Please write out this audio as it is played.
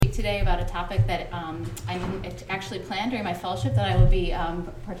today about a topic that I didn't actually plan during my fellowship, that I would be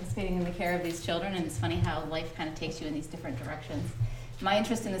participating in the care of these children, and it's funny how life kind of takes you in these different directions. My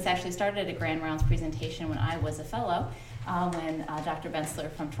interest in this actually started at a Grand Rounds presentation when I was a fellow, when Dr.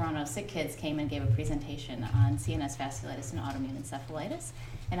 Bensler from Toronto Sick Kids came and gave a presentation on CNS vasculitis and autoimmune encephalitis.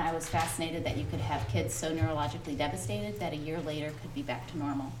 And I was fascinated that you could have kids so neurologically devastated that a year later could be back to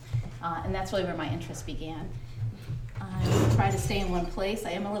normal. And that's really where my interest began. I will try to stay in one place.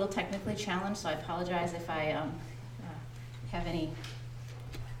 I am a little technically challenged, so I apologize if I have any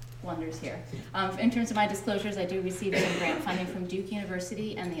blunders here. In terms of my disclosures, I do receive some grant funding from Duke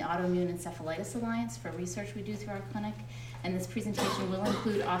University and the Autoimmune Encephalitis Alliance for research we do through our clinic. And this presentation will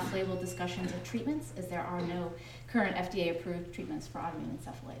include off-label discussions of treatments, as there are no current FDA-approved treatments for autoimmune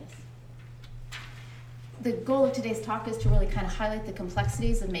encephalitis. The goal of today's talk is to really kind of highlight the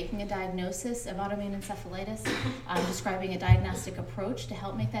complexities of making a diagnosis of autoimmune encephalitis, describing a diagnostic approach to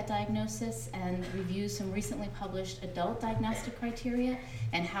help make that diagnosis, and review some recently published adult diagnostic criteria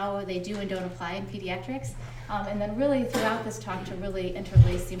and how they do and don't apply in pediatrics. And then really throughout this talk to really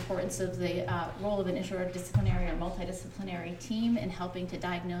interlace the importance of the role of an interdisciplinary or multidisciplinary team in helping to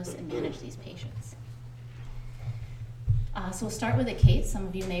diagnose and manage these patients. So we'll start with a case. Some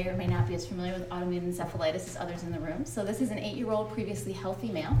of you may or may not be as familiar with autoimmune encephalitis as others in the room. So this is an 8-year-old previously healthy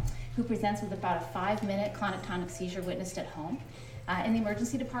male who presents with about a 5-minute clonic-tonic seizure witnessed at home. In the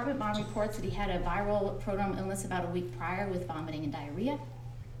emergency department, mom reports that he had a viral prodromal illness about a week prior with vomiting and diarrhea.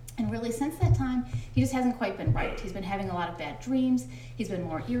 And really, since that time, he just hasn't quite been right. He's been having a lot of bad dreams. He's been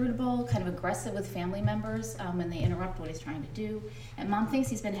more irritable, kind of aggressive with family members when they interrupt what he's trying to do. And mom thinks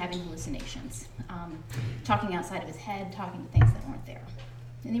he's been having hallucinations, talking outside of his head, talking to things that weren't there.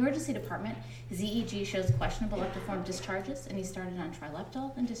 In the emergency department, his EEG shows questionable ectoform discharges, and he started on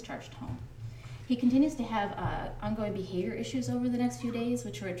Trileptal and discharged home. He continues to have ongoing behavior issues over the next few days,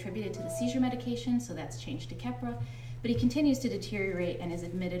 which are attributed to the seizure medication, so that's changed to Keppra. But he continues to deteriorate and is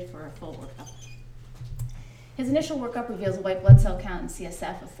admitted for a full workup. His initial workup reveals a white blood cell count in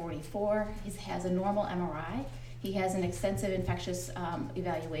CSF of 44. He has a normal MRI. He has an extensive infectious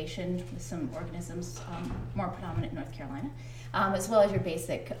evaluation with some organisms more predominant in North Carolina, as well as your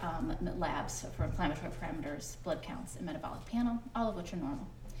basic labs for inflammatory parameters, blood counts, and metabolic panel, all of which are normal.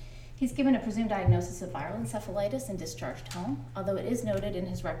 He's given a presumed diagnosis of viral encephalitis and discharged home, although it is noted in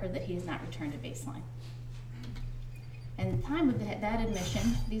his record that he has not returned to baseline. And at the time of that admission,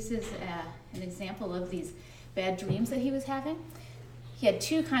 this is an example of these bad dreams that he was having. He had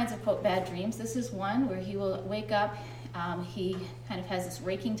 2 kinds of, quote, bad dreams. This is one where he will wake up, he kind of has this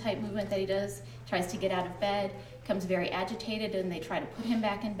raking type movement that he does, tries to get out of bed, becomes very agitated, and they try to put him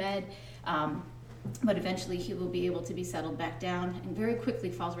back in bed, but eventually he will be able to be settled back down and very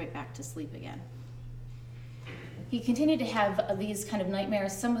quickly falls right back to sleep again. He continued to have these kind of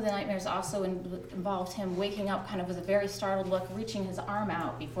nightmares. Some of the nightmares also involved him waking up kind of with a very startled look, reaching his arm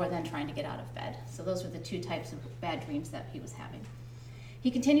out before then trying to get out of bed. So those were the 2 types of bad dreams that he was having.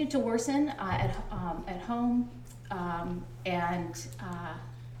 He continued to worsen at home and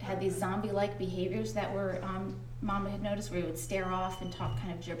had these zombie-like behaviors that were mom had noticed, where he would stare off and talk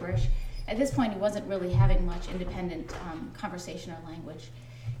kind of gibberish. At this point, he wasn't really having much independent conversation or language.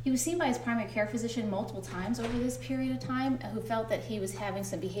 He was seen by his primary care physician multiple times over this period of time, who felt that he was having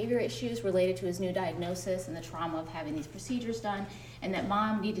some behavior issues related to his new diagnosis and the trauma of having these procedures done, and that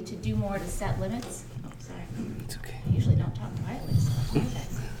mom needed to do more to set limits. Oh, sorry. It's okay. I usually don't talk quietly, so I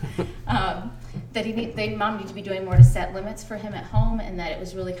apologize. That mom needed to be doing more to set limits for him at home, and that it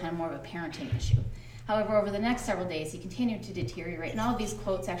was really kind of more of a parenting issue. However, over the next several days, he continued to deteriorate, and all of these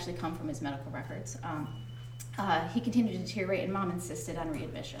quotes actually come from his medical records. He continued to deteriorate, and mom insisted on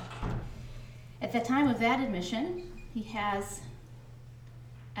readmission. At the time of that admission, he has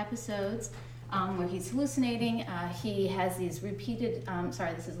episodes where he's hallucinating. He has these repeated,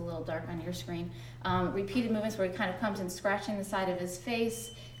 sorry, this is a little dark on your screen, repeated movements where he kind of comes and scratching the side of his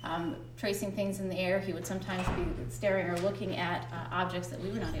face, tracing things in the air. He would sometimes be staring or looking at objects that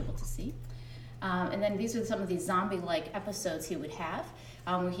we were not able to see. And then these are some of these zombie-like episodes he would have,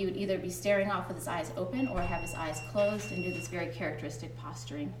 where he would either be staring off with his eyes open or have his eyes closed and do this very characteristic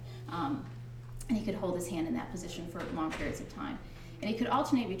posturing. And he could hold his hand in that position for long periods of time. And he could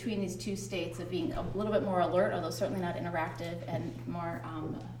alternate between these 2 states of being a little bit more alert, although certainly not interactive, and more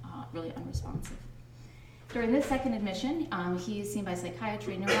really unresponsive. During this second admission, he is seen by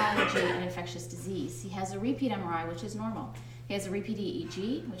psychiatry, neurology, and infectious disease. He has a repeat MRI, which is normal. He has a repeat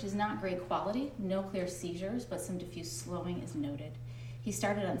EEG, which is not great quality, no clear seizures, but some diffuse slowing is noted. He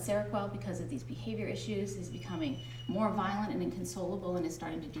started on Seroquel because of these behavior issues. He's becoming more violent and inconsolable and is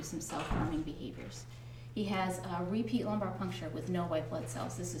starting to do some self-harming behaviors. He has a repeat lumbar puncture with no white blood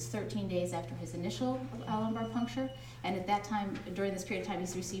cells. This is 13 days after his initial lumbar puncture, and at that time, during this period of time,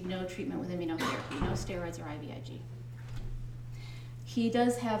 he's received no treatment with immunotherapy, no steroids or IVIG. He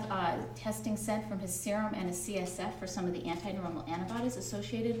does have testing sent from his serum and his CSF for some of the anti-neuronal antibodies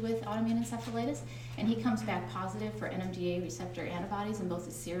associated with autoimmune encephalitis, and he comes back positive for NMDA receptor antibodies in both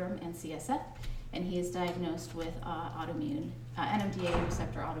his serum and CSF, and he is diagnosed with NMDA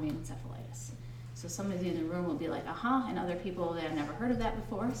receptor autoimmune encephalitis. So some of you in the room will be like, aha, and other people that have never heard of that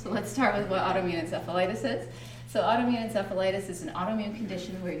before. So let's start with what autoimmune encephalitis is. So autoimmune encephalitis is an autoimmune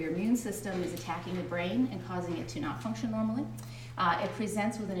condition where your immune system is attacking the brain and causing it to not function normally. It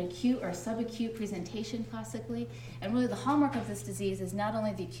presents with an acute or subacute presentation classically, and really the hallmark of this disease is not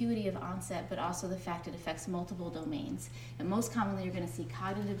only the acuity of onset, but also the fact it affects multiple domains. And most commonly you're going to see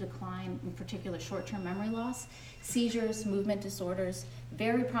cognitive decline, in particular short-term memory loss, seizures, movement disorders,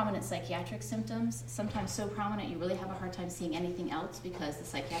 very prominent psychiatric symptoms, sometimes so prominent you really have a hard time seeing anything else because the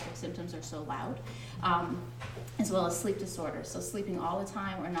psychiatric symptoms are so loud, as well as sleep disorders, so sleeping all the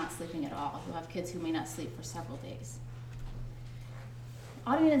time or not sleeping at all. You'll have kids who may not sleep for several days.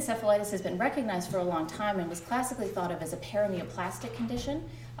 Autoimmune encephalitis has been recognized for a long time and was classically thought of as a paraneoplastic condition,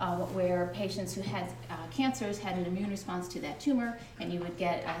 where patients who had cancers had an immune response to that tumor, and you would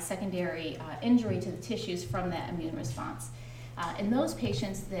get a secondary injury to the tissues from that immune response. In those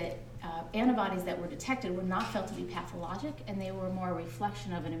patients, the antibodies that were detected were not felt to be pathologic, and they were more a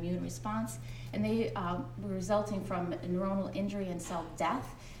reflection of an immune response, and they were resulting from neuronal injury and cell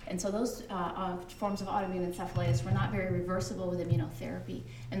death. And so those forms of autoimmune encephalitis were not very reversible with immunotherapy.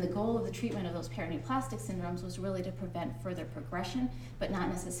 And the goal of the treatment of those paraneoplastic syndromes was really to prevent further progression, but not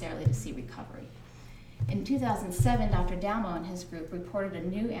necessarily to see recovery. In 2007, Dr. Dalmo and his group reported a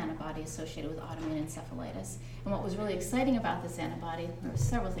new antibody associated with autoimmune encephalitis. And what was really exciting about this antibody, there were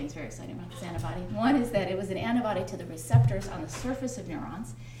several things very exciting about this antibody. One is that it was an antibody to the receptors on the surface of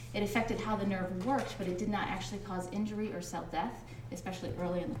neurons. It affected how the nerve worked, but it did not actually cause injury or cell death, especially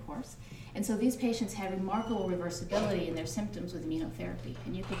early in the course. And so these patients had remarkable reversibility in their symptoms with immunotherapy.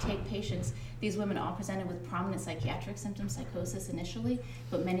 And you could take patients, these women all presented with prominent psychiatric symptoms, psychosis initially,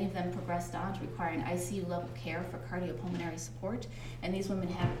 but many of them progressed on to requiring ICU level care for cardiopulmonary support. And these women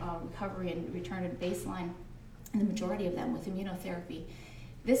had recovery and return to baseline, and the majority of them with immunotherapy.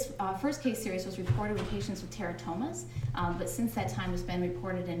 This first case series was reported in patients with teratomas, but since that time has been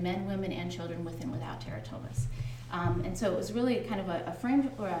reported in men, women, and children with and without teratomas. And so it was really kind of a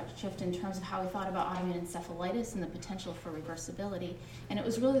frame shift in terms of how we thought about autoimmune encephalitis and the potential for reversibility. And it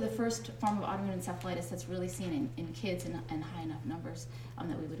was really the first form of autoimmune encephalitis that's really seen in kids in high enough numbers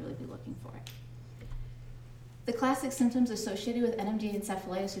that we would really be looking for it. The classic symptoms associated with NMDA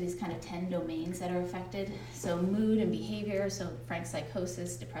encephalitis are these kind of 10 domains that are affected. So mood and behavior, so frank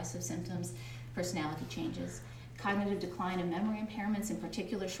psychosis, depressive symptoms, personality changes. Cognitive decline and memory impairments, in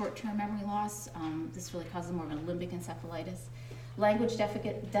particular short-term memory loss. This really causes more of an limbic encephalitis. Language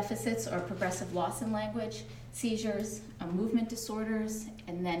deficits or progressive loss in language, seizures, movement disorders,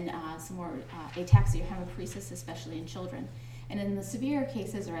 and then some more ataxia or hemiparesis, especially in children. And in the severe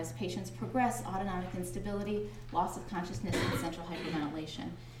cases, or as patients progress, autonomic instability, loss of consciousness, and central hyperventilation.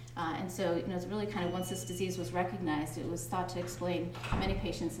 And so, it's really kind of, once this disease was recognized, it was thought to explain many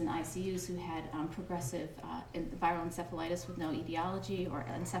patients in ICUs who had progressive viral encephalitis with no etiology or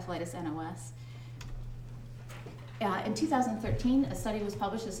encephalitis NOS. In 2013, a study was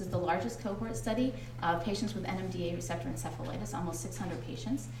published. This is the largest cohort study of patients with NMDA receptor encephalitis, almost 600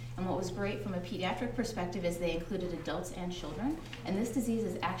 patients. And what was great from a pediatric perspective is they included adults and children. And this disease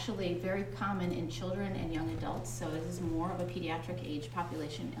is actually very common in children and young adults, so it is more of a pediatric age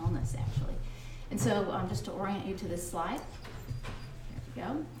population illness, actually. And so just to orient you to this slide, there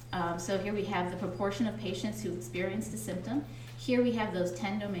we go. So here we have the proportion of patients who experienced a symptom. Here we have those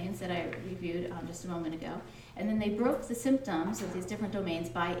 10 domains that I reviewed just a moment ago. And then they broke the symptoms of these different domains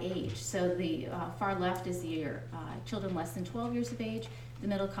by age. So the far left is your children less than 12 years of age. The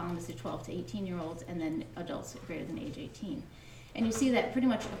middle column is the 12 to 18-year-olds, and then adults greater than age 18. And you see that pretty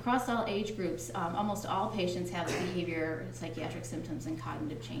much across all age groups, almost all patients have behavior, psychiatric symptoms, and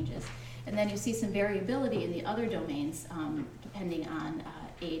cognitive changes. And then you see some variability in the other domains depending on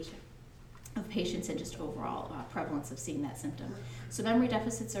age of patients and just overall prevalence of seeing that symptom. So memory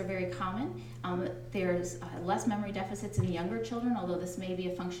deficits are very common. There's less memory deficits in younger children, although this may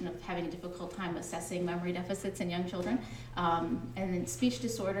be a function of having a difficult time assessing memory deficits in young children. And then speech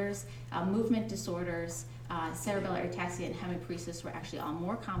disorders, movement disorders, cerebellar ataxia and hemiparesis were actually all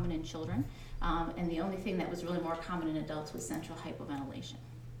more common in children. And the only thing that was really more common in adults was central hypoventilation.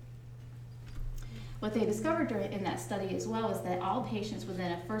 What they discovered in that study as well is that all patients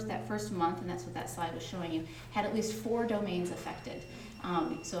within that first month, and that's what that slide was showing you, had at least 4 domains affected.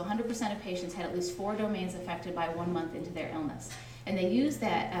 So 100% of patients had at least 4 domains affected by 1 month into their illness. And they used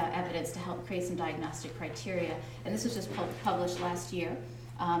that evidence to help create some diagnostic criteria. And this was just published last year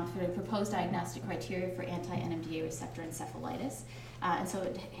for proposed diagnostic criteria for anti-NMDA receptor encephalitis. And so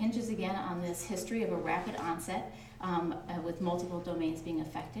it hinges again on this history of a rapid onset with multiple domains being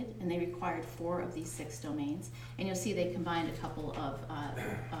affected, and they required 4 of these 6 domains. And you'll see they combined a couple of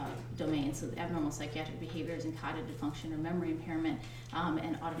domains, so abnormal psychiatric behaviors, encoded dysfunction or memory impairment,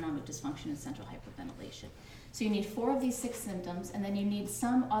 and autonomic dysfunction and central hyperventilation. So you need 4 of these 6 symptoms, and then you need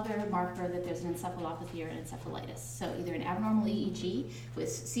some other marker that there's an encephalopathy or an encephalitis. So either an abnormal EEG with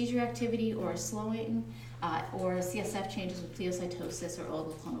seizure activity or a slowing, or CSF changes with pleocytosis or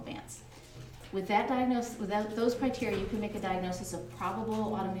oligoclonal bands. With that diagnosis, without those criteria, you can make a diagnosis of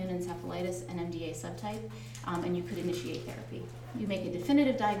probable autoimmune encephalitis, NMDA subtype, and you could initiate therapy. You make a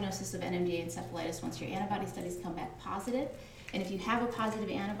definitive diagnosis of NMDA encephalitis once your antibody studies come back positive. And if you have a positive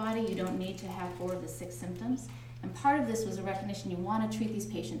antibody, you don't need to have 4 of the 6 symptoms. And part of this was a recognition you want to treat these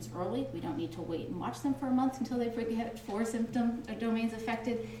patients early. We don't need to wait and watch them for a month until they get 4 symptom domains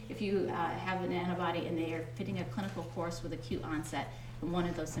affected. If you have an antibody and they are fitting a clinical course with acute onset, and one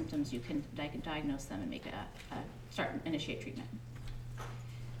of those symptoms, you can diagnose them and make initiate treatment.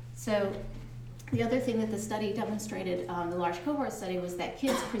 So the other thing that the study demonstrated, the large cohort study, was that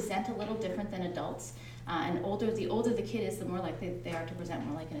kids present a little different than adults. And the older the kid is, the more likely they are to present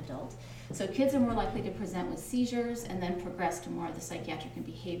more like an adult. So kids are more likely to present with seizures and then progress to more of the psychiatric and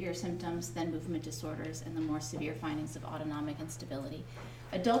behavior symptoms, then movement disorders, and the more severe findings of autonomic instability.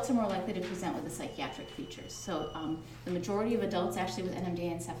 Adults are more likely to present with the psychiatric features. So the majority of adults actually with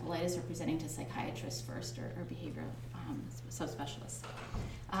NMDA encephalitis are presenting to psychiatrists first or behavioral subspecialists.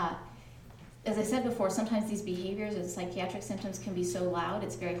 As I said before, sometimes these behaviors or the psychiatric symptoms can be so loud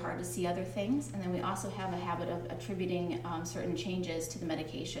it's very hard to see other things. And then we also have a habit of attributing certain changes to the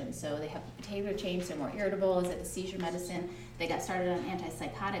medication. So they have behavior change, they're more irritable. Is it the seizure medicine? They got started on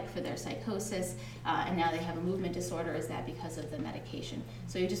antipsychotic for their psychosis, and now they have a movement disorder. Is that because of the medication?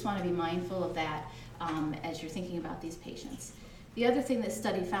 So you just want to be mindful of that as you're thinking about these patients. The other thing this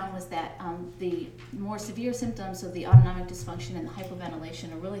study found was that the more severe symptoms of the autonomic dysfunction and the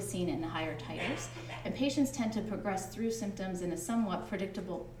hypoventilation are really seen in higher titers. And patients tend to progress through symptoms in a somewhat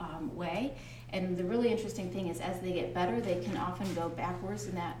predictable way. And the really interesting thing is as they get better, they can often go backwards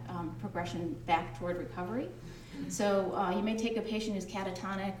in that progression back toward recovery. So you may take a patient who's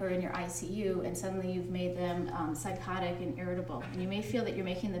catatonic or in your ICU, and suddenly you've made them psychotic and irritable. And you may feel that you're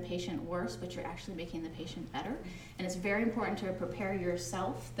making the patient worse, but you're actually making the patient better. And it's very important to prepare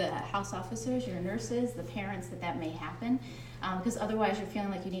yourself, the house officers, your nurses, the parents, that may happen. Because otherwise you're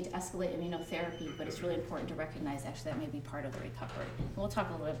feeling like you need to escalate immunotherapy, but it's really important to recognize actually that may be part of the recovery. And we'll talk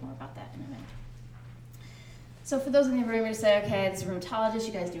a little bit more about that in a minute. So for those in the room who say, okay, this is a rheumatologist,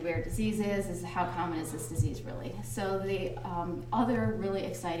 you guys do rare diseases, how common is this disease really? So the other really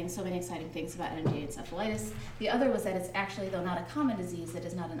exciting, so many exciting things about NMDA encephalitis, the other was that it's actually, though not a common disease, it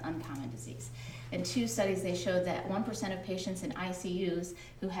is not an uncommon disease. In 2 studies, they showed that 1% of patients in ICUs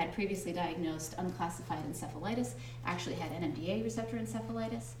who had previously diagnosed unclassified encephalitis actually had NMDA receptor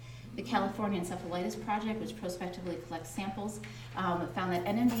encephalitis. The California Encephalitis Project, which prospectively collects samples, found that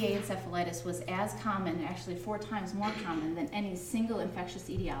NMDA encephalitis was as common, actually 4 times more common than any single infectious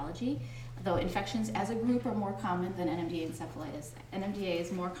etiology, though infections as a group are more common than NMDA encephalitis. NMDA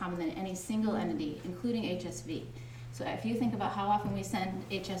is more common than any single entity, including HSV. So if you think about how often we send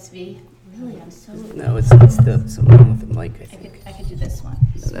HSV, really, I'm so... No, it's something wrong with the mic, I think. I could do this one.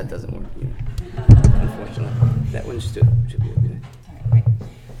 No, that doesn't work either. Unfortunately. That one should be okay. All right, great.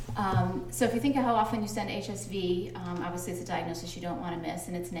 So if you think of how often you send HSV, obviously it's a diagnosis you don't want to miss,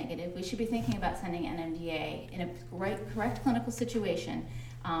 and it's negative. We should be thinking about sending NMDA in a correct clinical situation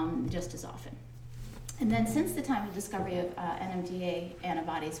just as often. And then since the time of discovery of NMDA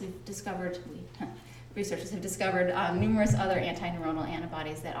antibodies, researchers have discovered numerous other anti-neuronal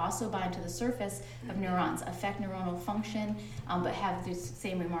antibodies that also bind to the surface of neurons, affect neuronal function, but have this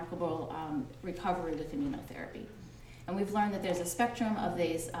same remarkable recovery with immunotherapy. And we've learned that there's a spectrum of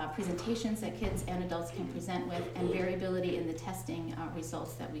these presentations that kids and adults can present with, and variability in the testing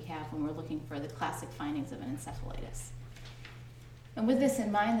results that we have when we're looking for the classic findings of an encephalitis. And with this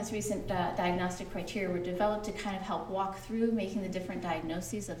in mind, this recent diagnostic criteria were developed to kind of help walk through making the different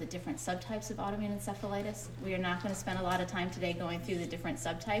diagnoses of the different subtypes of autoimmune encephalitis. We are not going to spend a lot of time today going through the different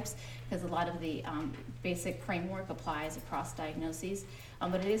subtypes because a lot of the basic framework applies across diagnoses.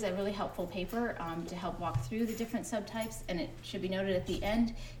 But it is a really helpful paper to help walk through the different subtypes, and it should be noted at the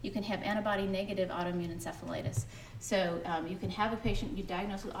end, you can have antibody-negative autoimmune encephalitis. So you can have a patient you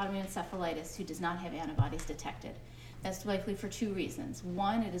diagnose with autoimmune encephalitis who does not have antibodies detected. That's likely for two reasons.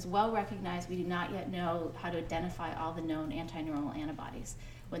 One, it is well recognized we do not yet know how to identify all the known anti-neuronal antibodies.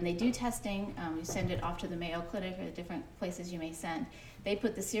 When they do testing, you send it off to the Mayo Clinic or the different places you may send. They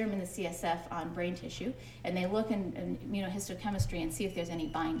put the serum and the CSF on brain tissue, and they look in immunohistochemistry and see if there's any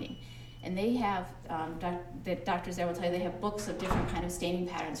binding. And they have, the doctors there will tell you, they have books of different kind of staining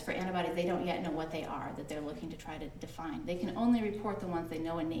patterns for antibodies. They don't yet know what they are that they're looking to try to define. They can only report the ones they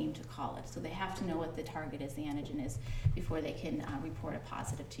know a name to call it. So they have to know what the target is, the antigen is, before they can report a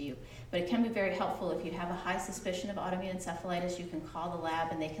positive to you. But it can be very helpful if you have a high suspicion of autoimmune encephalitis. You can call the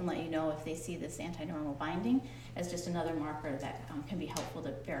lab and they can let you know if they see this anti-neuronal binding as just another marker that can be helpful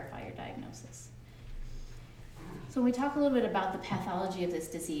to verify your diagnosis. So when we talk a little bit about the pathology of this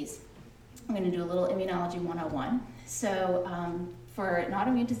disease, I'm going to do a little immunology 101. So for an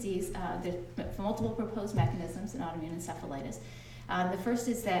autoimmune disease, there's multiple proposed mechanisms in autoimmune encephalitis. The first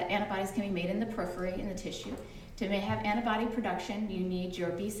is that antibodies can be made in the periphery, in the tissue. To have antibody production, you need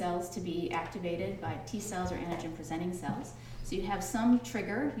your B cells to be activated by T cells or antigen-presenting cells. So you have some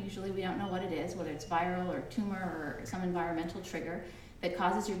trigger, usually we don't know what it is, whether it's viral or tumor or some environmental trigger, that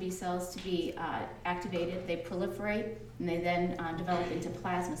causes your B cells to be activated. They proliferate, and they then develop into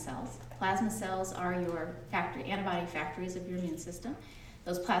plasma cells. Plasma cells are your antibody factories of your immune system.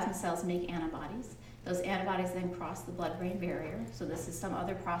 Those plasma cells make antibodies. Those antibodies then cross the blood-brain barrier. So this is some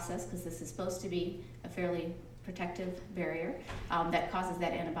other process, because this is supposed to be a fairly protective barrier that causes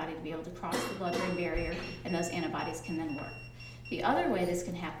that antibody to be able to cross the blood-brain barrier, and those antibodies can then work. The other way this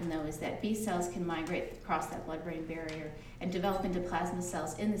can happen, though, is that B cells can migrate across that blood-brain barrier and develop into plasma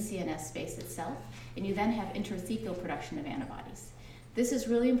cells in the CNS space itself, and you then have intrathecal production of antibodies. This is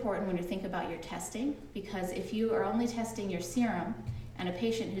really important when you think about your testing, because if you are only testing your serum and a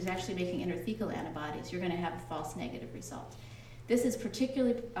patient who's actually making intrathecal antibodies, you're going to have a false negative result. This is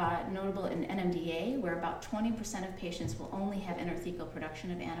particularly notable in NMDA, where about 20% of patients will only have intrathecal production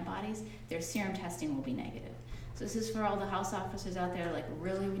of antibodies. Their serum testing will be negative. So this is for all the house officers out there, like,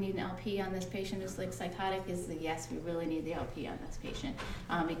 really, we need an LP on this patient who's like psychotic? Is the yes, we really need the LP on this patient,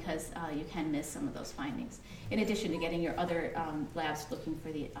 because you can miss some of those findings, in addition to getting your other labs looking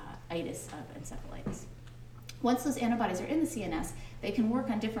for the itis of encephalitis. Once those antibodies are in the CNS, they can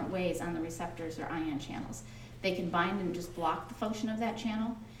work on different ways on the receptors or ion channels. They can bind and just block the function of that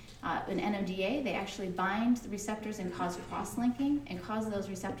channel. In NMDA, they actually bind the receptors and cause cross-linking and cause those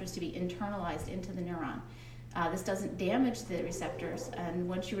receptors to be internalized into the neuron. This doesn't damage the receptors, and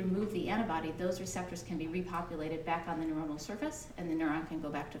once you remove the antibody, those receptors can be repopulated back on the neuronal surface, and the neuron can go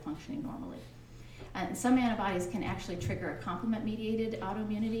back to functioning normally. And some antibodies can actually trigger a complement-mediated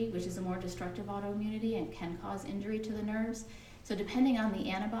autoimmunity, which is a more destructive autoimmunity and can cause injury to the nerves. So depending on the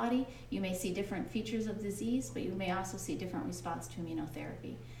antibody, you may see different features of disease, but you may also see different response to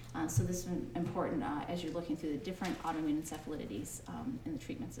immunotherapy. So this is important as you're looking through the different autoimmune encephalitides and the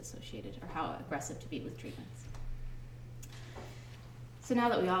treatments associated, or how aggressive to be with treatments. So now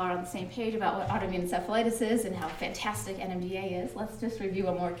that we all are on the same page about what autoimmune encephalitis is and how fantastic NMDA is, let's just review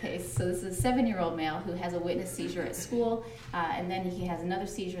one more case. So this is a 7-year-old male who has a witness seizure at school, and then he has another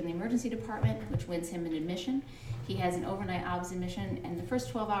seizure in the emergency department, which wins him an admission. He has an overnight obs admission, and the first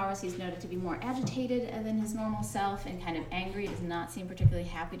 12 hours he's noted to be more agitated than his normal self and kind of angry. Does not seem particularly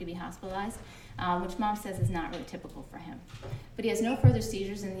happy to be hospitalized, which mom says is not really typical for him. But he has no further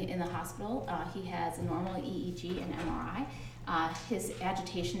seizures in the hospital. He has a normal EEG and MRI. His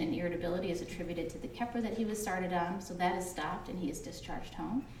agitation and irritability is attributed to the Keppra that he was started on, so that is stopped and he is discharged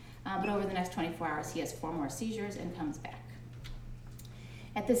home. But over the next 24 hours, he has 4 more seizures and comes back.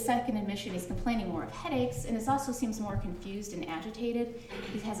 At this second admission, he's complaining more of headaches, and it also seems more confused and agitated.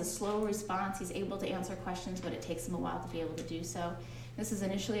 He has a slow response. He's able to answer questions, but it takes him a while to be able to do so. This is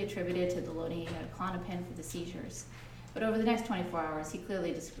initially attributed to the loading of Klonopin for the seizures. But over the next 24 hours, he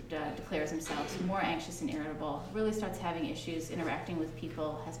clearly declares himself more anxious and irritable, really starts having issues interacting with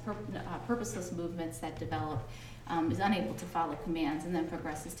people, has purposeless movements that develop, is unable to follow commands, and then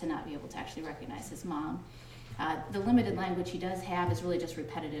progresses to not be able to actually recognize his mom. The limited language he does have is really just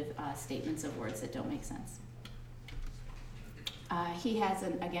repetitive statements of words that don't make sense. He has,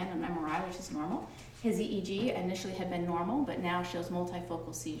 again, an MRI, which is normal. His EEG initially had been normal, but now shows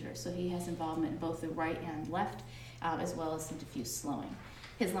multifocal seizures. So he has involvement in both the right and left as well as some diffuse slowing.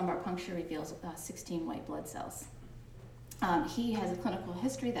 His lumbar puncture reveals 16 white blood cells. He has a clinical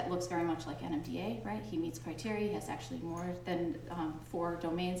history that looks very much like NMDA, right? He meets criteria. He has actually more than 4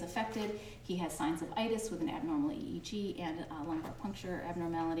 domains affected. He has signs of itis with an abnormal EEG and lumbar puncture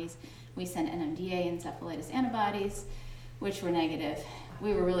abnormalities. We sent NMDA encephalitis antibodies, which were negative.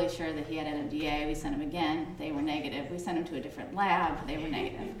 We were really sure that he had NMDA. We sent him again. They were negative. We sent him to a different lab. They were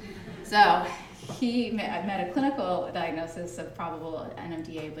negative. So he met a clinical diagnosis of probable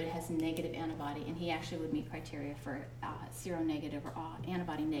NMDA, but it has negative antibody, and he actually would meet criteria for seronegative or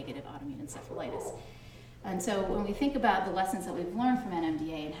antibody-negative autoimmune encephalitis. And so when we think about the lessons that we've learned from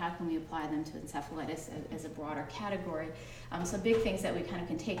NMDA and how can we apply them to encephalitis as a broader category, some big things that we kind of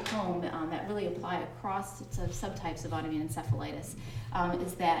can take home that really apply across subtypes of autoimmune encephalitis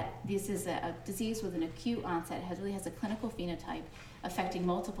is that this is a disease with an acute onset. It really has a clinical phenotype affecting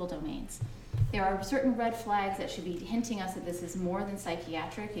multiple domains. There are certain red flags that should be hinting us that this is more than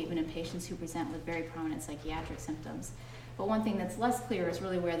psychiatric, even in patients who present with very prominent psychiatric symptoms. But one thing that's less clear is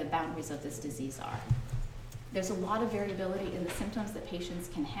really where the boundaries of this disease are. There's a lot of variability in the symptoms that patients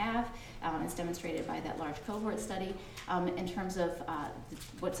can have. It's demonstrated by that large cohort study in terms of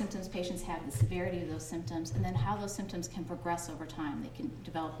what symptoms patients have, the severity of those symptoms, and then how those symptoms can progress over time. They can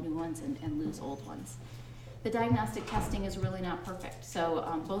develop new ones and lose old ones. The diagnostic testing is really not perfect.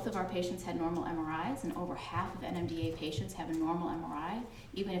 So both of our patients had normal MRIs, and over half of NMDA patients have a normal MRI,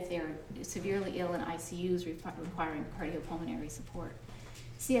 even if they're severely ill in ICUs requiring cardiopulmonary support.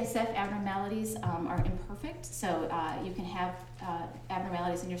 CSF abnormalities are imperfect, so you can have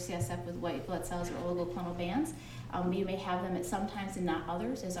abnormalities in your CSF with white blood cells or oligoclonal bands. You may have them at some times and not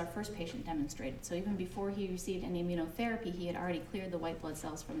others, as our first patient demonstrated. So even before he received any immunotherapy, he had already cleared the white blood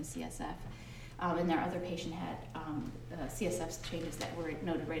cells from his CSF. And our other patient had CSF changes that were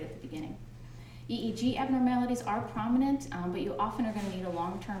noted right at the beginning. EEG abnormalities are prominent, but you often are going to need a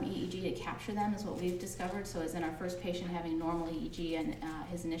long-term EEG to capture them, is what we've discovered. So as in our first patient having normal EEG and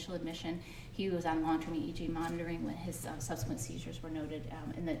his initial admission, he was on long-term EEG monitoring when his subsequent seizures were noted,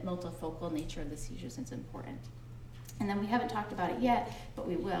 and the multifocal nature of the seizures is important. And then we haven't talked about it yet, but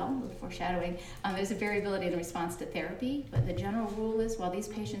we will, with foreshadowing. There's a variability in response to therapy, but the general rule is while these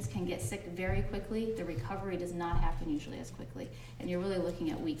patients can get sick very quickly, the recovery does not happen usually as quickly. And you're really looking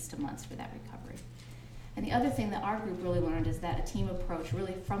at weeks to months for that recovery. And the other thing that our group really learned is that a team approach,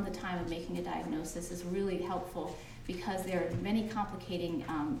 really from the time of making a diagnosis, is really helpful because there are many complicating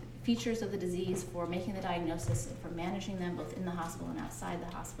features of the disease for making the diagnosis and for managing them both in the hospital and outside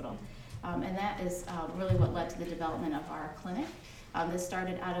the hospital. And that is really what led to the development of our clinic. This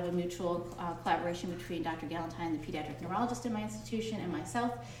started out of a mutual collaboration between Dr. Galantine, the pediatric neurologist in my institution, and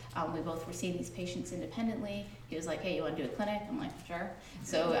myself. We both were seeing these patients independently. He was like, hey, you want to do a clinic? I'm like, sure.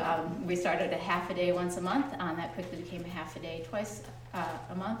 So we started a half a day once a month. That quickly became a half a day twice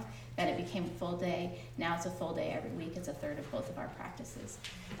a month. Then it became a full day. Now it's a full day every week. It's a third of both of our practices.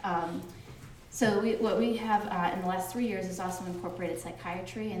 So what we have in the last 3 years is also incorporated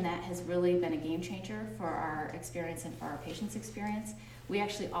psychiatry, and that has really been a game changer for our experience and for our patients' experience. We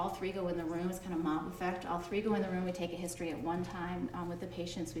actually all three go in the room. It's kind of mob effect. All three go in the room. We take a history at one time with the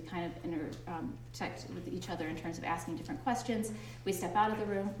patients. We kind of intersect with each other in terms of asking different questions. We step out of the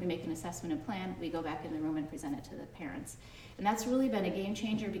room. We make an assessment and plan. We go back in the room and present it to the parents. And that's really been a game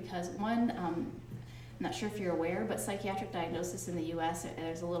changer because one, I'm not sure if you're aware, but psychiatric diagnosis in the U.S.,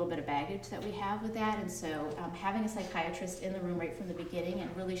 there's a little bit of baggage that we have with that. And so having a psychiatrist in the room right from the beginning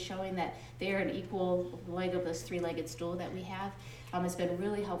and really showing that they are an equal leg of this three-legged stool that we have has been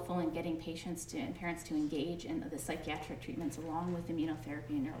really helpful in getting patients and parents to engage in the psychiatric treatments along with immunotherapy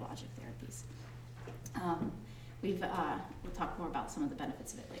and neurologic therapies. We'll talk more about some of the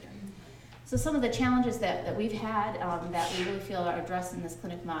benefits of it later. So some of the challenges that we've had that we really feel are addressed in this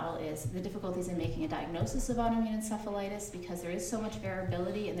clinic model is the difficulties in making a diagnosis of autoimmune encephalitis because there is so much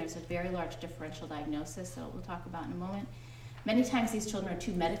variability and there's a very large differential diagnosis that we'll talk about in a moment. Many times these children are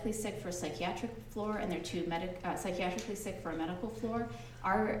too medically sick for a psychiatric floor and they're too psychiatrically sick for a medical floor.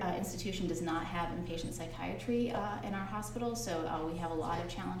 Our institution does not have inpatient psychiatry in our hospital, so we have a lot of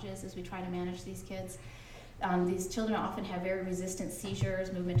challenges as we try to manage these kids. These children often have very resistant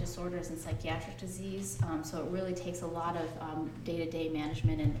seizures, movement disorders, and psychiatric disease, so it really takes a lot of day-to-day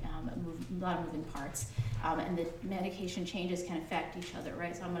management and a lot of moving parts. And the medication changes can affect each other,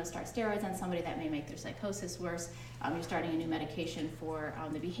 right? So I'm going to start steroids on somebody that may make their psychosis worse. You're starting a new medication for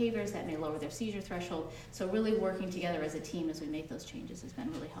the behaviors that may lower their seizure threshold. So really working together as a team as we make those changes has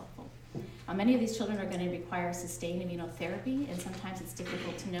been really helpful. Many of these children are going to require sustained immunotherapy, and sometimes it's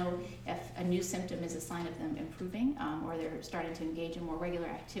difficult to know if a new symptom is a sign of them improving or they're starting to engage in more regular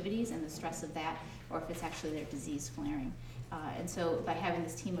activities, and the stress of that or if it's actually their disease flaring. And so by having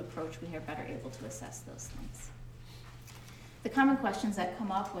this team approach, we are better able to assess those things. The common questions that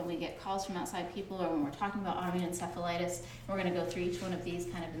come up when we get calls from outside people or when we're talking about autoimmune encephalitis, we're going to go through each one of these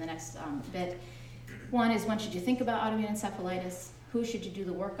kind of in the next bit. One is, when should you think about autoimmune encephalitis? Who should you do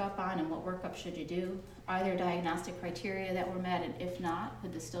the workup on, and what workup should you do? Are there diagnostic criteria that were met, and if not,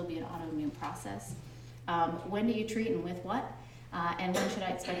 could this still be an autoimmune process? When do you treat and with what? And when should I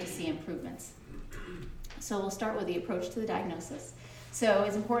expect to see improvements? So we'll start with the approach to the diagnosis. So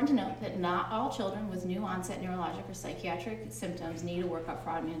it's important to note that not all children with new onset neurologic or psychiatric symptoms need a workup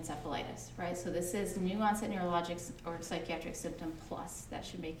for autoimmune encephalitis, right? So this is new onset neurologic or psychiatric symptom plus. That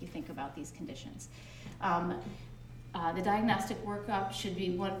should make you think about these conditions. The diagnostic workup should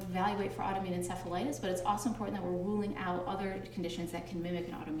be one to evaluate for autoimmune encephalitis, but it's also important that we're ruling out other conditions that can mimic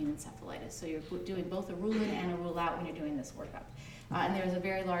an autoimmune encephalitis. So you're doing both a rule in and a rule out when you're doing this workup. And there's a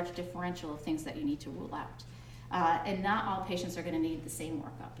very large differential of things that you need to rule out. And not all patients are going to need the same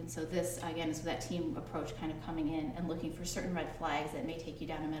workup. And so this, again, is that team approach kind of coming in and looking for certain red flags that may take you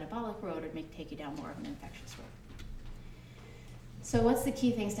down a metabolic road or may take you down more of an infectious road. So what's the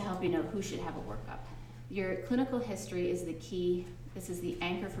key things to help you know who should have a workup? Your clinical history is the key. This is the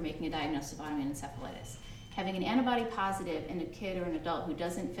anchor for making a diagnosis of autoimmune encephalitis. Having an antibody positive in a kid or an adult who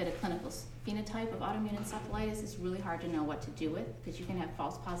doesn't fit a clinical phenotype of autoimmune encephalitis is really hard to know what to do with, because you can have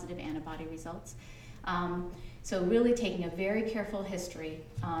false positive antibody results. So really taking a very careful history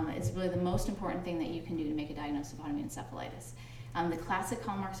is really the most important thing that you can do to make a diagnosis of autoimmune encephalitis. The classic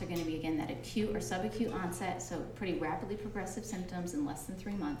hallmarks are going to be, again, that acute or subacute onset, so pretty rapidly progressive symptoms in less than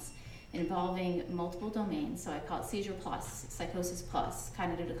 3 months, involving multiple domains. So I call it seizure plus, psychosis plus,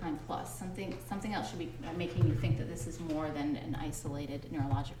 cognitive decline plus. Something else should be making you think that this is more than an isolated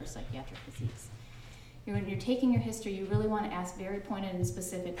neurologic or psychiatric disease. When you're taking your history, you really want to ask very pointed and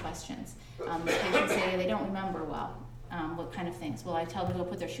specific questions. Patients say they don't remember well. What kind of things? Well, I tell them to go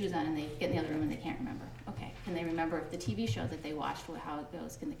put their shoes on and they get in the other room and they can't remember. Okay, can they remember if the TV show that they watched, how it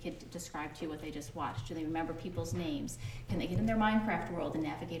goes? Can the kid describe to you what they just watched? Do they remember people's names? Can they get in their Minecraft world and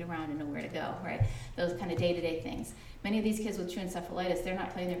navigate around and know where to go, right? Those kind of day-to-day things. Many of these kids with true encephalitis, they're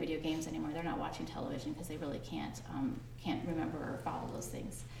not playing their video games anymore. They're not watching television because they really can't remember or follow those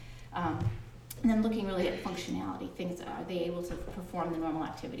things. And then looking really at functionality, things, are they able to perform the normal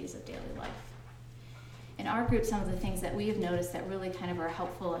activities of daily life? In our group, some of the things that we have noticed that really kind of are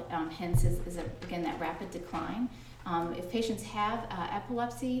helpful hints is again, that rapid decline. If patients have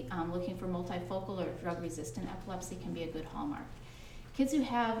epilepsy, looking for multifocal or drug-resistant epilepsy can be a good hallmark. Kids who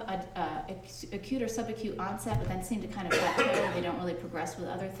have acute or subacute onset but then seem to kind of plateau, they don't really progress with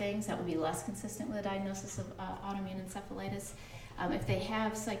other things, that would be less consistent with a diagnosis of autoimmune encephalitis. If they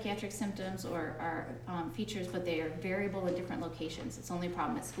have psychiatric symptoms or features, but they are variable in different locations, it's only a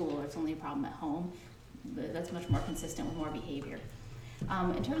problem at school or it's only a problem at home, that's much more consistent with more behavior.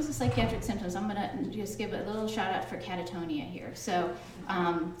 In terms of psychiatric symptoms, I'm going to just give a little shout out for catatonia here. So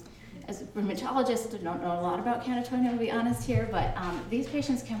as a rheumatologist, I don't know a lot about catatonia, to be honest here, but these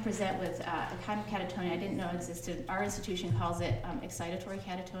patients can present with a kind of catatonia I didn't know existed. Our institution calls it excitatory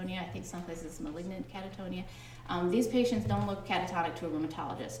catatonia. I think some places it's malignant catatonia. These patients don't look catatonic to a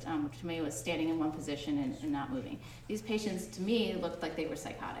rheumatologist, which to me was standing in one position and not moving. These patients, to me, looked like they were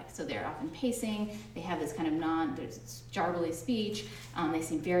psychotic. So they're often pacing, they have this kind of there's jarbly speech, they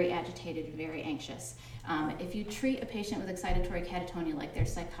seem very agitated and very anxious. If you treat a patient with excitatory catatonia like they're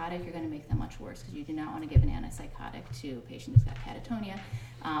psychotic, you're going to make them much worse, because you do not want to give an antipsychotic to a patient who's got catatonia.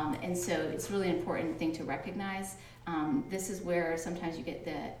 And so it's really an important thing to recognize. This is where sometimes you get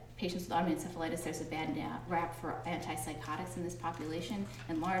the patients with autoimmune encephalitis, there's a bad rap for antipsychotics in this population,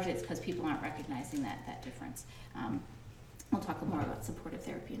 and largely it's because people aren't recognizing that difference. We'll talk more about supportive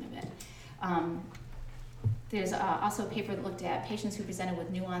therapy in a bit. There's also a paper that looked at patients who presented with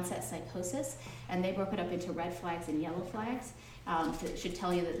new onset psychosis, and they broke it up into red flags and yellow flags. That should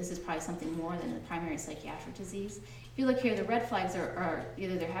tell you that this is probably something more than the primary psychiatric disease. If you look here, the red flags are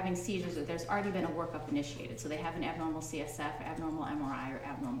either they're having seizures or there's already been a workup initiated. So they have an abnormal CSF, abnormal MRI, or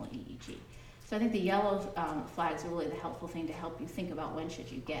abnormal EEG. So I think the yellow flags are really the helpful thing to help you think about when should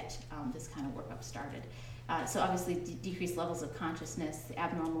you get this kind of workup started. So obviously decreased levels of consciousness, the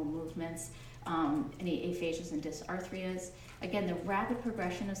abnormal movements, any aphasias and dysarthrias. Again, the rapid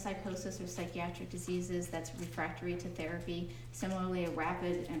progression of psychosis or psychiatric diseases that's refractory to therapy. Similarly, a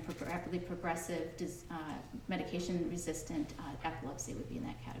rapid and rapidly progressive medication-resistant epilepsy would be in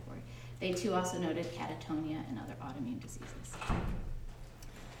that category. They too also noted catatonia and other autoimmune diseases.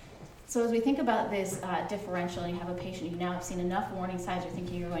 So as we think about this differential, you have a patient you now have seen enough warning signs, you're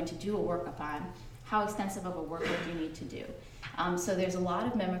thinking you're going to do a workup on, how extensive of a workup do you need to do? So there's a lot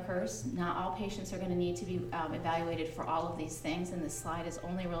of mim occurs. Not all patients are going to need to be evaluated for all of these things, and this slide is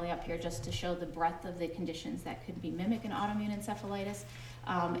only really up here just to show the breadth of the conditions that could be mimic an autoimmune encephalitis,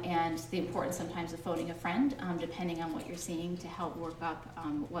 and the importance sometimes of phoning a friend, depending on what you're seeing, to help work up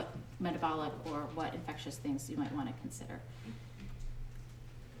what metabolic or what infectious things you might want to consider.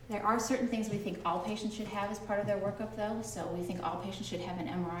 There are certain things we think all patients should have as part of their workup, though. So we think all patients should have an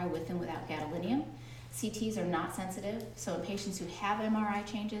MRI with and without gadolinium. CTs are not sensitive, so in patients who have MRI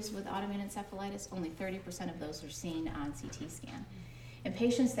changes with autoimmune encephalitis, only 30% of those are seen on CT scan. In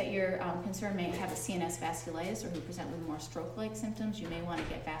patients that you're concerned may have a CNS vasculitis or who present with more stroke-like symptoms, you may want to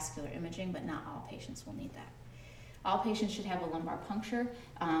get vascular imaging, but not all patients will need that. All patients should have a lumbar puncture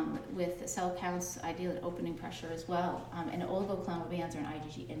with cell counts, ideally at opening pressure as well, and oligoclonal bands or an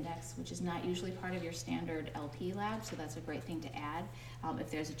IgG index, which is not usually part of your standard LP lab, so that's a great thing to add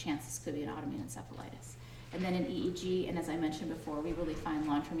if there's a chance this could be an autoimmune encephalitis. And then an EEG, and as I mentioned before, we really find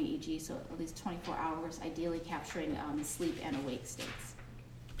long-term EEG, so at least 24 hours, ideally capturing sleep and awake states.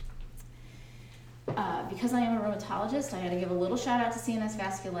 Because I am a rheumatologist, I got to give a little shout out to CNS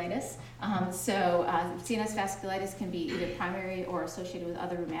vasculitis. CNS vasculitis can be either primary or associated with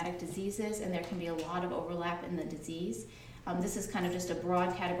other rheumatic diseases, and there can be a lot of overlap in the disease. This is kind of just a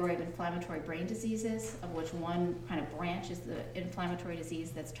broad category of inflammatory brain diseases, of which one kind of branch is the inflammatory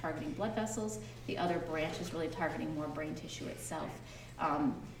disease that's targeting blood vessels. The other branch is really targeting more brain tissue itself.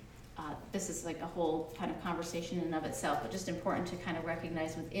 This is like a whole kind of conversation in and of itself, but just important to kind of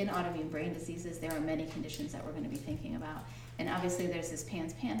recognize within autoimmune brain diseases, there are many conditions that we're going to be thinking about. And obviously there's this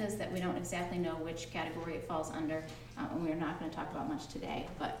PANS pandas that we don't exactly know which category it falls under, and we're not going to talk about much today,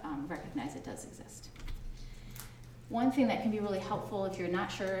 but recognize it does exist. One thing that can be really helpful if you're not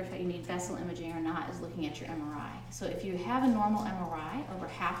sure if you need vessel imaging or not is looking at your MRI. So if you have a normal MRI, over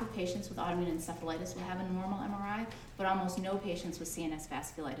half of patients with autoimmune encephalitis will have a normal MRI, but almost no patients with CNS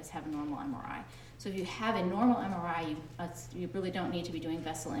vasculitis have a normal MRI. So if you have a normal MRI, you really don't need to be doing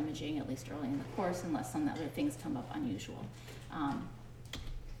vessel imaging, at least early in the course, unless some other things come up unusual.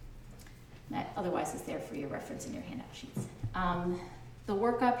 That otherwise is there for your reference in your handout sheets. The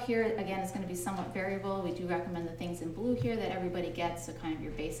workup here, again, is going to be somewhat variable. We do recommend the things in blue here that everybody gets, so kind of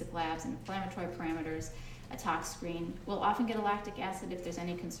your basic labs and inflammatory parameters, a tox screen. We'll often get a lactic acid if there's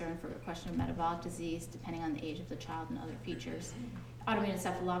any concern for a question of metabolic disease, depending on the age of the child and other features. Autoimmune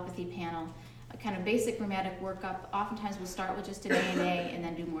encephalopathy panel, a kind of basic rheumatic workup. Oftentimes we'll start with just an ANA and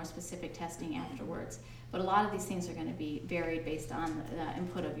then do more specific testing afterwards. But a lot of these things are going to be varied based on the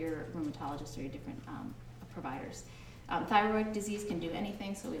input of your rheumatologist or your different providers. Thyroid disease can do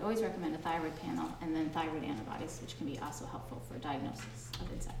anything, so we always recommend a thyroid panel, and then thyroid antibodies, which can be also helpful for diagnosis of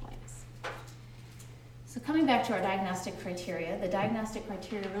encephalitis. So coming back to our diagnostic criteria, the diagnostic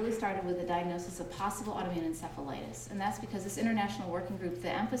criteria really started with the diagnosis of possible autoimmune encephalitis, and that's because this international working group,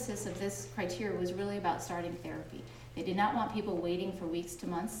 the emphasis of this criteria was really about starting therapy. They did not want people waiting for weeks to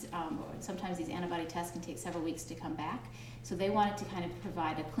months. Sometimes these antibody tests can take several weeks to come back. So they wanted to kind of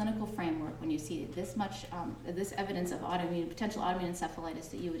provide a clinical framework when you see this much, this evidence of potential autoimmune encephalitis,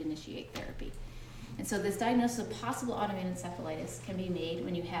 that you would initiate therapy. And so this diagnosis of possible autoimmune encephalitis can be made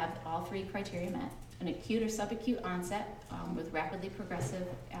when you have all three criteria met: an acute or subacute onset with rapidly progressive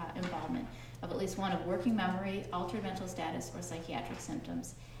involvement of at least one of working memory, altered mental status, or psychiatric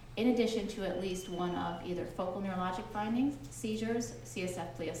symptoms, in addition to at least one of either focal neurologic findings, seizures,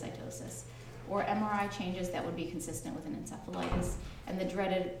 CSF pleocytosis, or MRI changes that would be consistent with an encephalitis, and the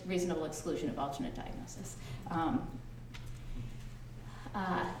dreaded reasonable exclusion of alternate diagnosis.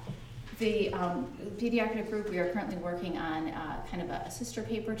 The pediatric group, we are currently working on kind of a sister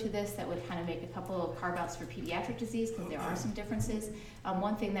paper to this that would kind of make a couple of carve-outs for pediatric disease, because there are some differences.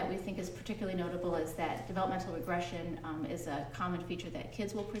 One thing that we think is particularly notable is that developmental regression is a common feature that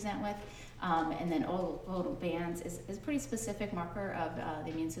kids will present with, and then oligoclonal bands is a pretty specific marker of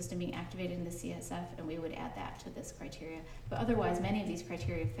the immune system being activated in the CSF, and we would add that to this criteria. But otherwise, many of these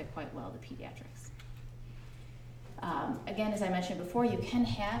criteria fit quite well to pediatrics. Again, as I mentioned before, you can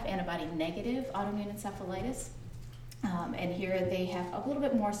have antibody-negative autoimmune encephalitis. And here they have a little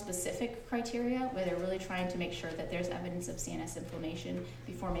bit more specific criteria where they're really trying to make sure that there's evidence of CNS inflammation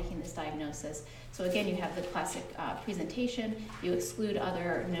before making this diagnosis. So again, you have the classic presentation. You exclude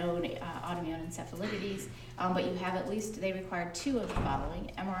other known autoimmune encephalitides, but you have at least, they require 2 of the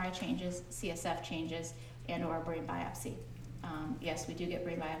following: MRI changes, CSF changes, and or brain biopsy. Yes, we do get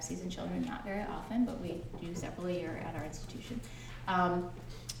brain biopsies in children, not very often, but we do several a year at our institution.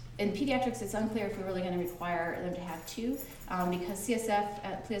 In pediatrics, it's unclear if we're really going to require them to have 2, because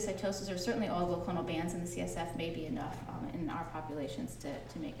CSF pleocytosis, or certainly oligoclonal bands in the CSF, may be enough in our populations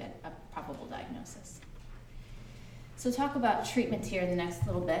to make a probable diagnosis. So talk about treatment here in the next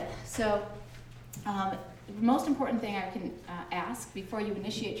little bit. So the most important thing I can ask before you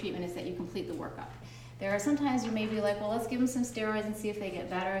initiate treatment is that you complete the workup. There are sometimes you may be like, well, let's give them some steroids and see if they get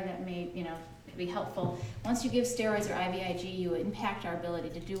better. That may, be helpful. Once you give steroids or IVIG, you impact our ability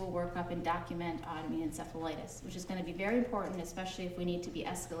to do a workup and document autoimmune encephalitis, which is going to be very important, especially if we need to be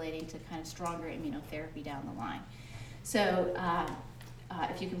escalating to kind of stronger immunotherapy down the line. So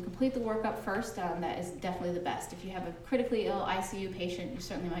if you can complete the workup first, that is definitely the best. If you have a critically ill ICU patient, you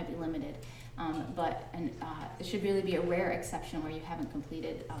certainly might be limited. But it should really be a rare exception where you haven't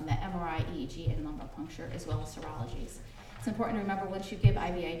completed the MRI, EEG, and lumbar puncture, as well as serologies. It's important to remember once you give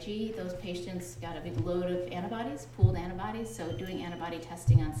IVIG, those patients got a big load of antibodies, pooled antibodies, so doing antibody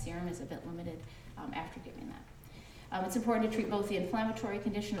testing on serum is a bit limited after giving that. It's important to treat both the inflammatory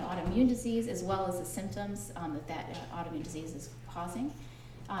condition of autoimmune disease as well as the symptoms that autoimmune disease is causing.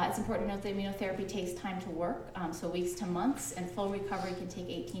 It's important to note that immunotherapy takes time to work, so weeks to months, and full recovery can take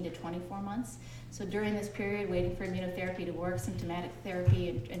 18 to 24 months. So during this period, waiting for immunotherapy to work, symptomatic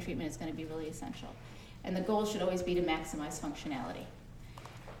therapy and treatment is going to be really essential. And the goal should always be to maximize functionality.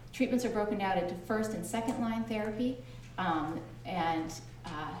 Treatments are broken down into first and second line therapy, and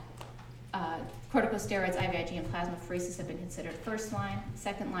corticosteroids, IVIG, and plasmapheresis have been considered first line.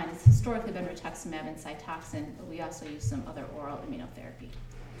 Second line has historically been rituximab and Cytoxan, but we also use some other oral immunotherapy.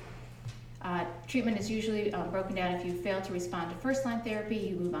 Treatment is usually broken down. If you fail to respond to first-line therapy,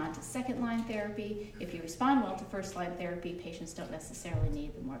 you move on to second-line therapy. If you respond well to first-line therapy, patients don't necessarily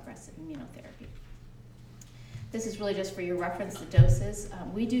need the more aggressive immunotherapy. This is really just for your reference, the doses.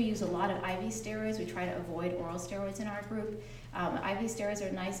 We do use a lot of IV steroids. We try to avoid oral steroids in our group. IV steroids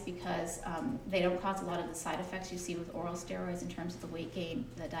are nice because they don't cause a lot of the side effects you see with oral steroids in terms of the weight gain,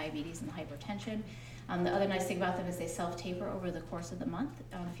 the diabetes, and the hypertension. The other nice thing about them is they self-taper over the course of the month.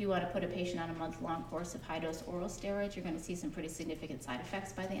 If you want to put a patient on a month-long course of high-dose oral steroids, you're going to see some pretty significant side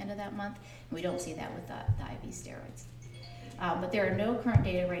effects by the end of that month, and we don't see that with the IV steroids. But there are no current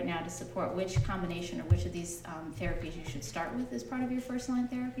data right now to support which combination or which of these therapies you should start with as part of your first-line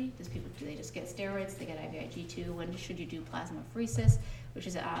therapy. Do they just get steroids? They get IVIG too? When should you do plasmapheresis, which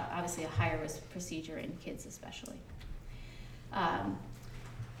is obviously a higher risk procedure in kids especially.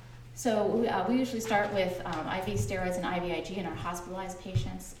 So we usually start with IV steroids and IVIG in our hospitalized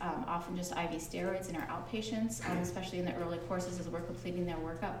patients, often just IV steroids in our outpatients, especially in the early courses as we're completing their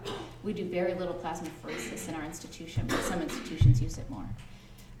workup. We do very little plasmapheresis in our institution, but some institutions use it more.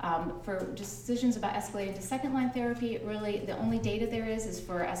 For decisions about escalating to second-line therapy, really the only data there is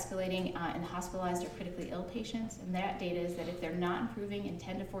for escalating in hospitalized or critically ill patients, and that data is that if they're not improving in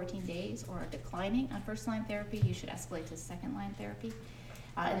 10 to 14 days or declining on first-line therapy, you should escalate to second-line therapy.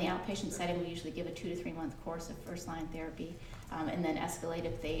 In the outpatient setting, we usually give a 2 to 3 month course of first-line therapy and then escalate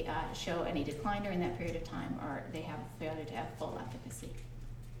if they show any decline during that period of time or they have failure to have full efficacy.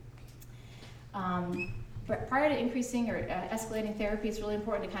 Prior to increasing or escalating therapy, it's really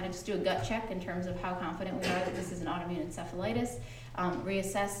important to kind of just do a gut check in terms of how confident we are that this is an autoimmune encephalitis.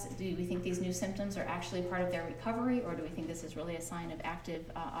 Reassess, do we think these new symptoms are actually part of their recovery, or do we think this is really a sign of active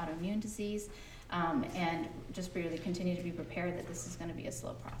autoimmune disease? And just really continue to be prepared that this is going to be a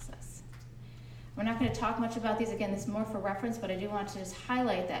slow process. We're not going to talk much about these. Again, this is more for reference, but I do want to just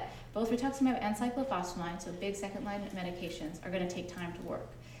highlight that both rituximab and cyclophosphamide, so big second-line medications, are going to take time to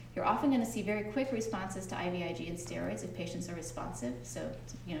work. You're often going to see very quick responses to IVIG and steroids if patients are responsive, so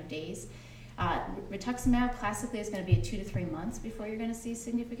days. Rituximab classically is going to be 2 to 3 months before you're going to see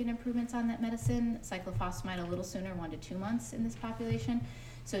significant improvements on that medicine. Cyclophosphamide a little sooner, 1 to 2 months in this population.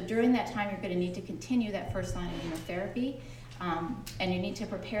 So during that time, you're going to need to continue that first-line immunotherapy, and you need to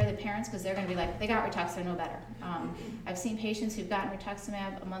prepare the parents because they're going to be like, they got Ritux, they're no better. I've seen patients who've gotten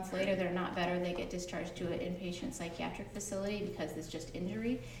rituximab a month later, they're not better. They get discharged to an inpatient psychiatric facility because there's just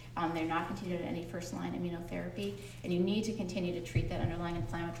injury. They're not continuing any first-line immunotherapy, and you need to continue to treat that underlying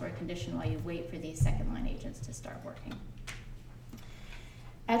inflammatory condition while you wait for these second-line agents to start working.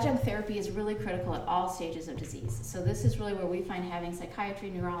 Adjunct therapy is really critical at all stages of disease. So this is really where we find having psychiatry,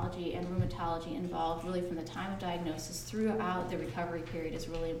 neurology, and rheumatology involved really from the time of diagnosis throughout the recovery period is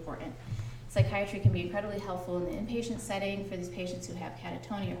really important. Psychiatry can be incredibly helpful in the inpatient setting for these patients who have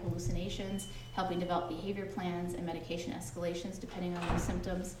catatonia or hallucinations, helping develop behavior plans and medication escalations depending on their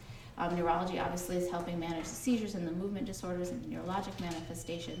symptoms. Neurology obviously is helping manage the seizures and the movement disorders and the neurologic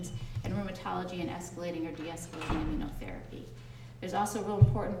manifestations, and rheumatology in escalating or de-escalating immunotherapy. There's also a real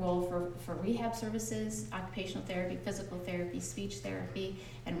important role for rehab services, occupational therapy, physical therapy, speech therapy,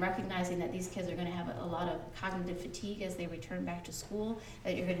 and recognizing that these kids are going to have a lot of cognitive fatigue as they return back to school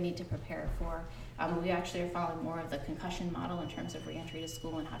that you're going to need to prepare for. We actually are following more of the concussion model in terms of reentry to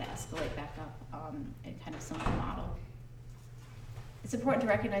school and how to escalate back up in kind of similar model. It's important to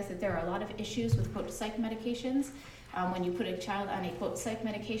recognize that there are a lot of issues with quote psych medications. When you put a child on a quote psych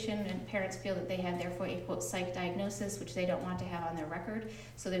medication and parents feel that they have therefore a quote psych diagnosis, which they don't want to have on their record.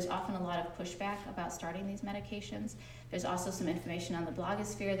 So there's often a lot of pushback about starting these medications. There's also some information on the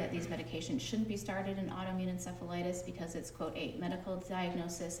blogosphere that these medications shouldn't be started in autoimmune encephalitis because it's quote a medical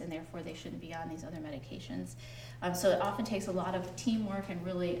diagnosis and therefore they shouldn't be on these other medications. So it often takes a lot of teamwork and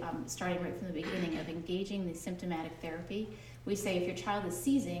really starting right from the beginning of engaging the symptomatic therapy. We say if your child is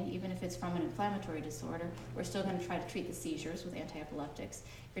seizing, even if it's from an inflammatory disorder, we're still going to try to treat the seizures with antiepileptics.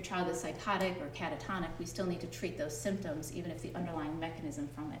 If your child is psychotic or catatonic, we still need to treat those symptoms, even if the underlying mechanism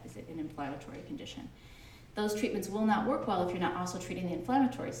from it is an inflammatory condition. Those treatments will not work well if you're not also treating the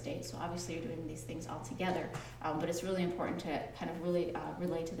inflammatory state, so obviously you're doing these things all together, but it's really important to kind of really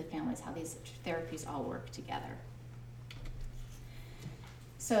relay to the families how these therapies all work together.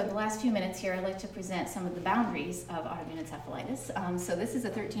 So in the last few minutes here, I'd like to present some of the boundaries of autoimmune encephalitis. So this is a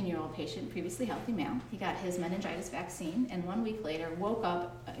 13-year-old patient, previously healthy male. He got his meningitis vaccine and 1 week later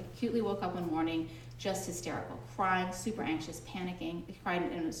acutely woke up one morning just hysterical, crying, super anxious, panicking. He cried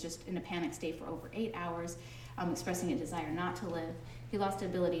and was just in a panic state for over 8 hours, expressing a desire not to live. He lost the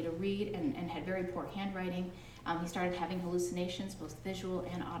ability to read and had very poor handwriting. He started having hallucinations, both visual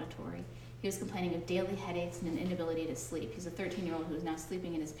and auditory. He was complaining of daily headaches and an inability to sleep. He's a 13-year-old who is now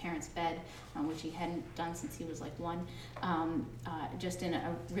sleeping in his parents' bed, which he hadn't done since he was like 1, just in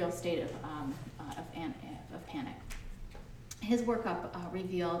a real state of panic. His workup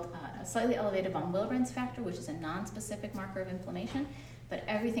revealed a slightly elevated von Willebrand's factor, which is a non-specific marker of inflammation, but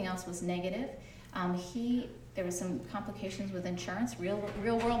everything else was negative. There was some complications with insurance, real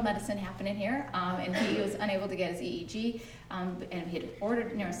world medicine happening here, and he was unable to get his EEG, and he had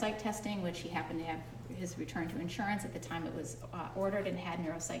ordered neuropsych testing, which he happened to have his return to insurance at the time it was ordered and had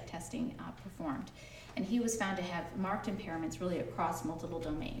neuropsych testing performed. And he was found to have marked impairments really across multiple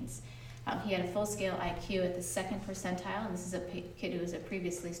domains. He had a full-scale IQ at the 2nd percentile, and this is a kid who was a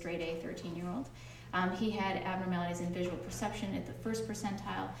previously straight A 13-year-old. He had abnormalities in visual perception at the 1st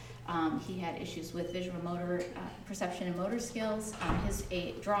percentile. He had issues with visual motor perception and motor skills. His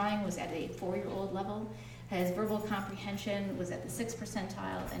drawing was at a 4-year-old level. His verbal comprehension was at the 6th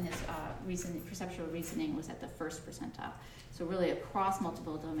percentile, and his perceptual reasoning was at the 1st percentile. So really across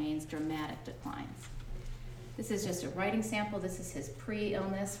multiple domains, dramatic declines. This is just a writing sample. This is his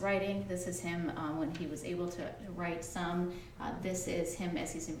pre-illness writing. This is him when he was able to write some. This is him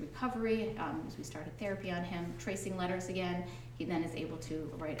as he's in recovery, as we started therapy on him, tracing letters again. He then is able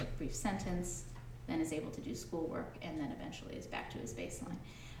to write a brief sentence, then is able to do schoolwork, and then eventually is back to his baseline.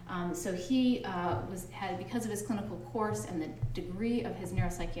 So he had, because of his clinical course and the degree of his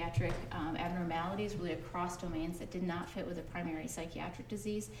neuropsychiatric abnormalities really across domains that did not fit with a primary psychiatric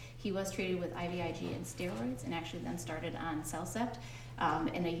disease, he was treated with IVIG and steroids and actually then started on Cellcept.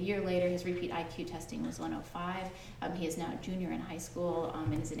 And a year later, his repeat IQ testing was 105. He is now a junior in high school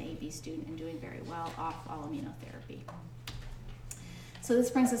and is an AB student and doing very well off all immunotherapy. So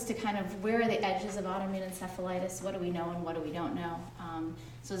this brings us to kind of where are the edges of autoimmune encephalitis, what do we know and what do we don't know.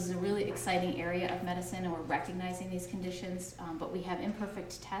 So this is a really exciting area of medicine and we're recognizing these conditions, but we have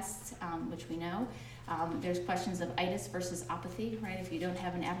imperfect tests, which we know. There's questions of itis versus apathy, right? If you don't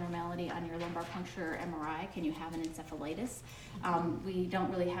have an abnormality on your lumbar puncture or MRI, can you have an encephalitis? We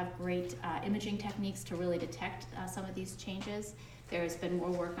don't really have great imaging techniques to really detect some of these changes. There's been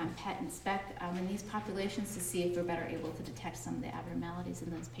more work on PET and SPEC in these populations to see if we're better able to detect some of the abnormalities in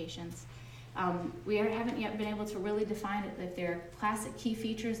those patients. We haven't yet been able to really define if there are classic key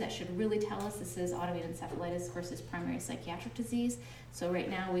features that should really tell us this is autoimmune encephalitis versus primary psychiatric disease. So right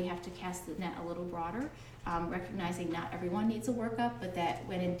now we have to cast the net a little broader, recognizing not everyone needs a workup, but that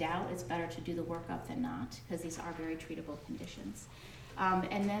when in doubt, it's better to do the workup than not, because these are very treatable conditions.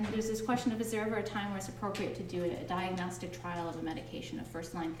 And then there's this question of, is there ever a time where it's appropriate to do a diagnostic trial of a medication, a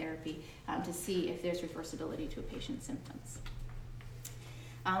first-line therapy, to see if there's reversibility to a patient's symptoms?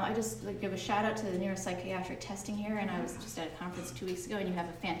 I just give a shout out to the neuropsychiatric testing here, and I was just at a conference 2 weeks ago, and you have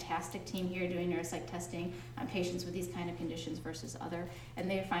a fantastic team here doing neuropsych testing on patients with these kind of conditions versus other, and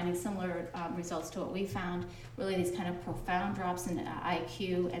they are finding similar results to what we found, really these kind of profound drops in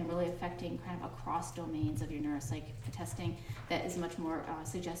IQ and really affecting kind of across domains of your neuropsych testing that is much more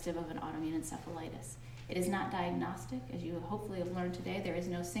suggestive of an autoimmune encephalitis. It is not diagnostic, as you hopefully have learned today. There is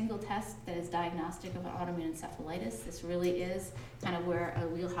no single test that is diagnostic of an autoimmune encephalitis. This really is kind of where a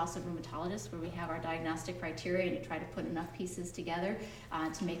wheelhouse of rheumatologists, where we have our diagnostic criteria and you try to put enough pieces together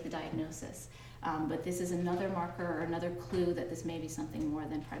to make the diagnosis. But this is another marker or another clue that this may be something more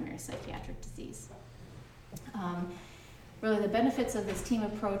than primary psychiatric disease. really the benefits of this team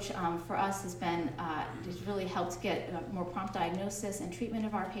approach for us has been, it's really helped get more prompt diagnosis and treatment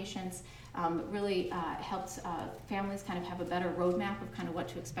of our patients. Really helped families kind of have a better roadmap of kind of what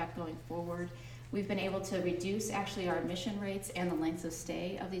to expect going forward. We've been able to reduce actually our admission rates and the lengths of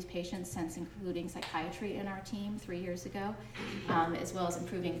stay of these patients since including psychiatry in our team 3 years ago, as well as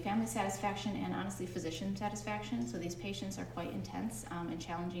improving family satisfaction and honestly physician satisfaction. So these patients are quite intense and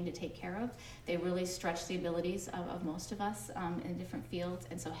challenging to take care of. They really stretch the abilities of most of us in different fields,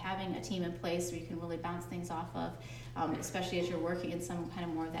 and so having a team in place where you can really bounce things off of, especially as you're working in some kind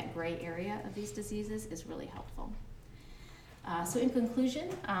of more of that gray area of these diseases, is really helpful. So in conclusion,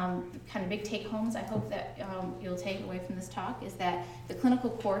 kind of big take-homes I hope that you'll take away from this talk is that the clinical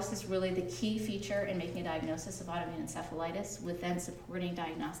course is really the key feature in making a diagnosis of autoimmune encephalitis with then supporting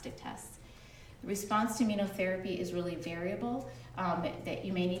diagnostic tests. The response to immunotherapy is really variable, that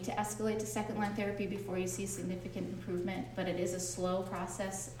you may need to escalate to second-line therapy before you see significant improvement, but it is a slow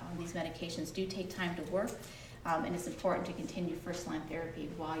process. These medications do take time to work, and it's important to continue first-line therapy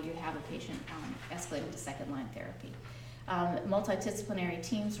while you have a patient escalating to second-line therapy. Multidisciplinary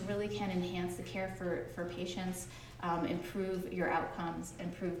teams really can enhance the care for patients, improve your outcomes,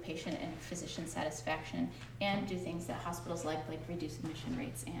 improve patient and physician satisfaction, and do things that hospitals like reduce admission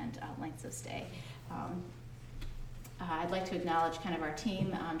rates and lengths of stay. I'd like to acknowledge kind of our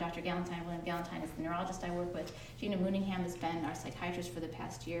team. Dr. Galentine, William Galentine is the neurologist I work with. Gina Mooningham has been our psychiatrist for the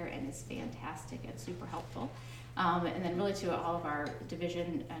past year and is fantastic and super helpful. And then really to all of our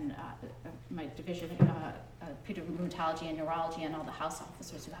division and my division, pediatric rheumatology and neurology, and all the house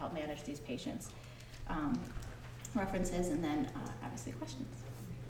officers who help manage these patients. References, and then obviously questions.